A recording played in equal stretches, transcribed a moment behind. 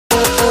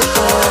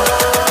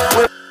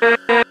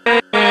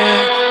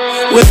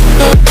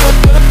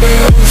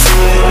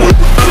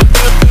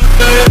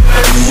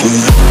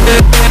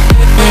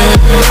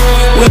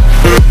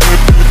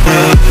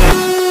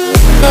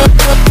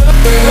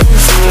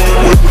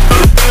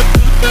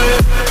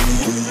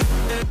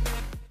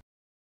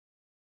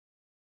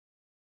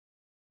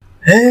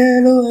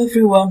Hello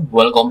everyone,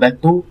 welcome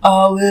back to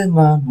our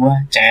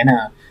Manhua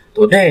channel.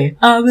 Today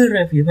I will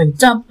review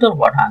chapter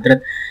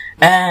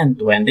 126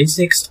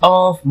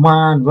 of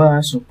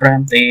Manhua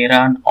Supreme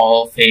Tyrant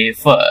of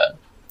Fever.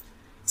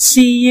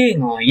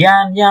 Seeing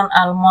Yan Yan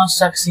almost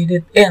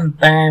succeeded in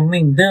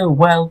taming the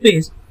wild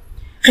beast,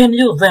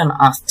 Renyu then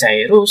asked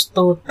Jairus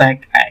to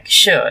take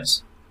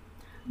actions.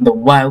 The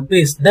wild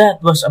beast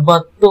that was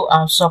about to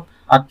absorb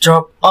a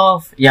drop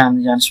of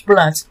Yan Yan's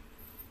blood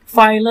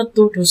failed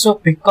to do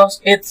so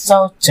because it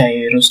saw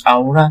Jairus'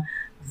 aura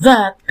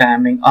that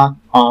coming out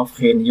of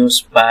Renyu's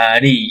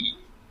body.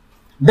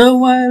 The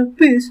wild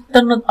beast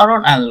turned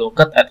around and looked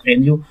at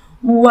Renyu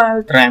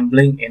while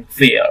trembling in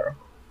fear.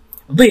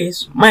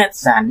 This made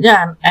San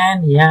Yan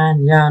and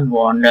Yan Yan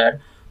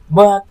wonder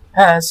what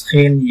has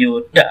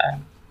Renyu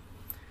done.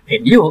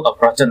 Renyu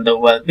approached the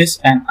wild beast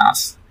and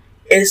asked,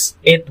 "Is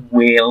it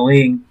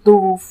willing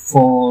to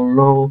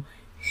follow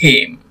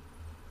him?"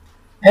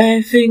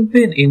 Having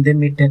been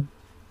intimidated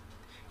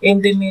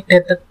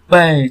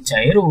by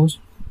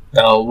Jairus,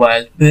 the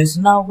wild beast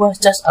now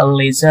was just a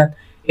lizard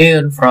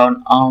in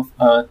front of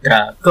a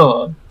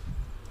dragon.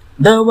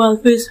 The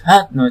wild beast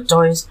had no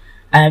choice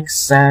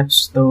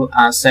except to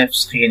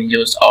accept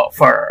Renyu's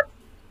offer.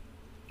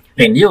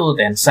 Renyu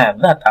then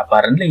said that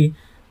apparently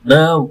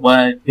the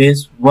wild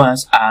beast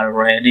was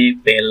already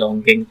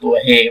belonging to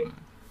him.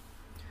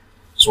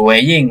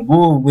 Swaying,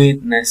 who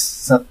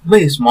witnessed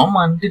this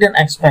moment, didn't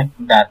expect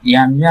that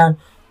Yan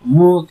Yan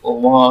would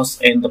lose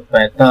in the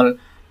battle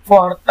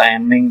for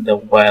taming the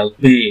wild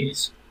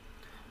beast,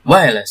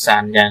 while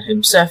San Yan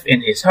himself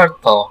in his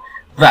heart thought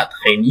that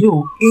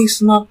Renyu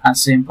is not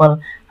as simple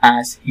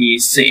as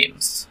he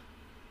seems.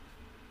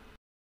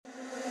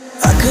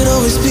 I could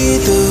always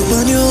be the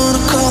one you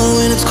wanna call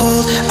when it's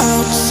cold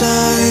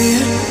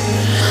outside.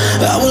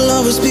 I will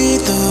always be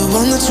the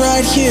one that's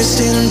right here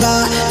standing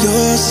by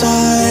your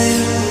side.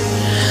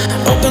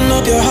 Open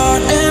up your heart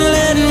and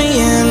let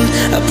me in.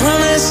 I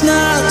promise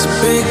not to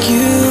break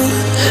you.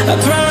 I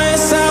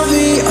promise I'll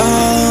be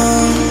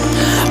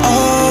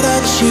all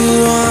that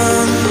you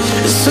want.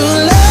 So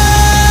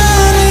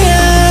let me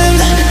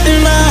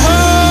in my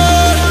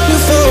heart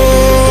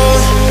before.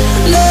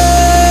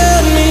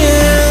 Let me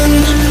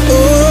in. Oh,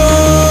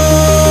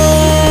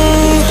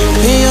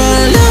 your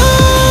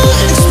love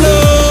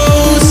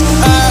explodes.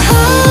 Our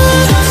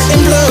heart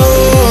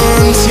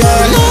implodes.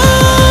 Your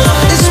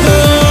love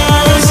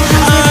explodes.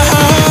 Our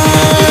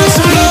hearts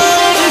implode.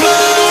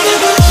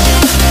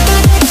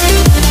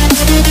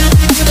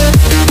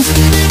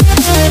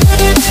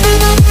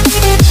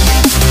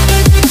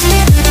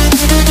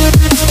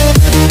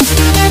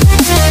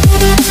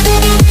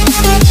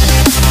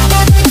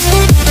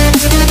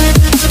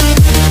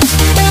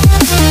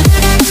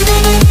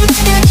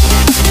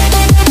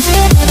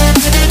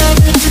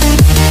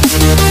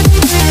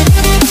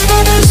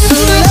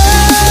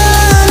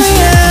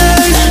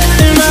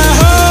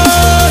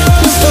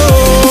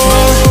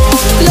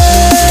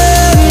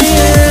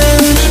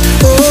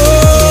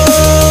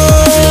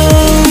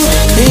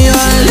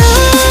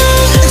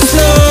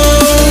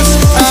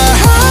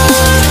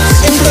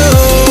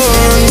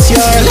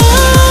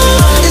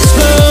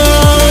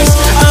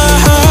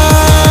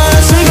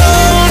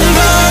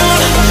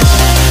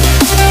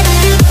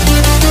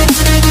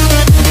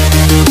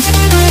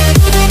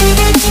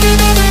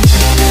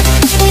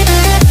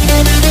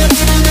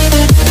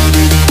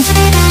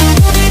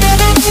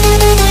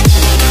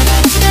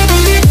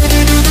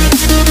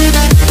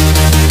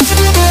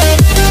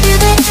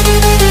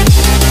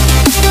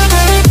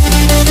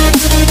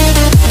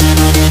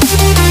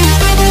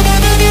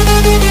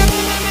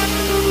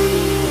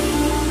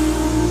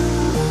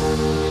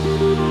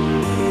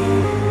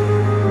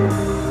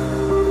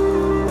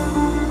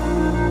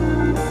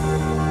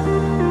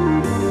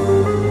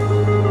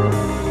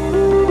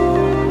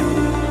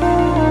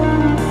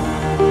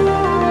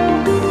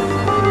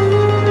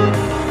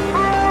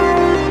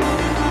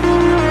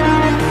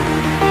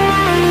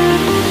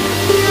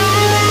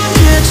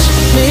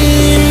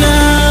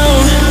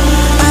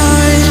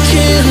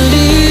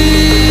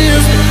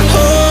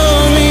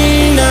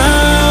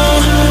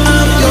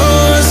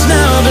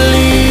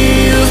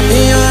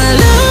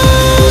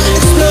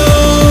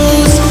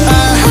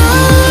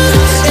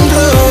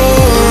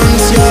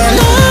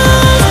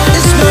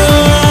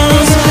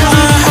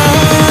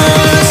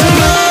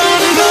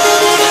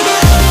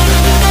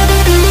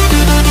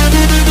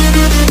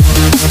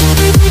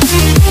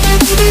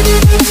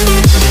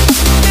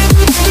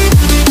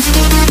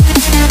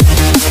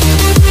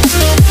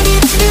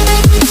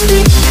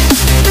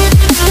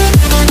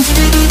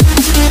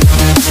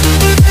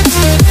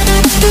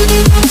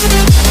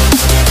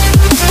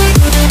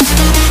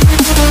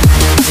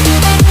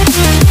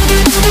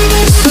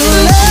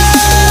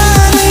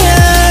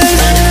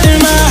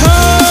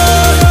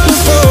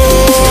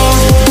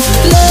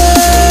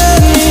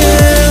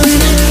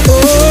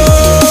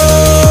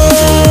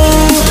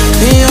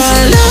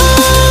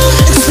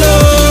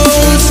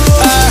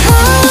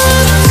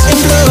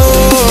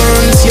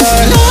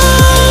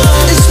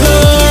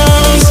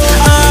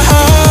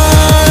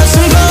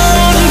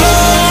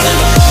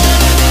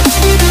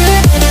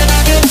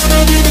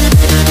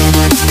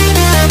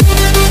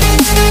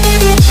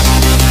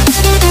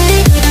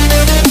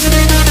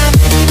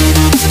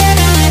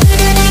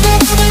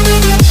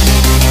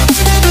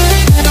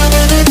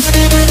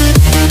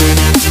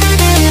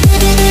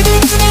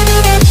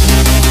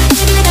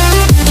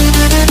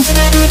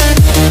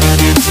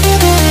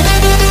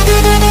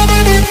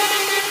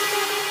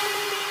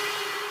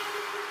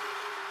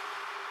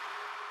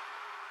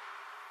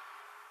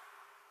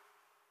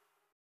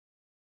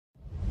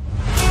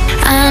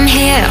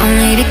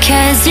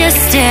 'cause your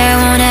stare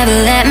won't ever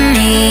let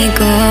me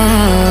go.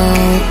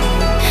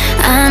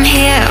 I'm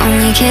here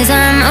only 'cause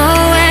I'm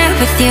aware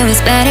with you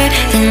is better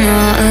than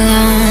all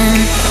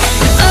alone.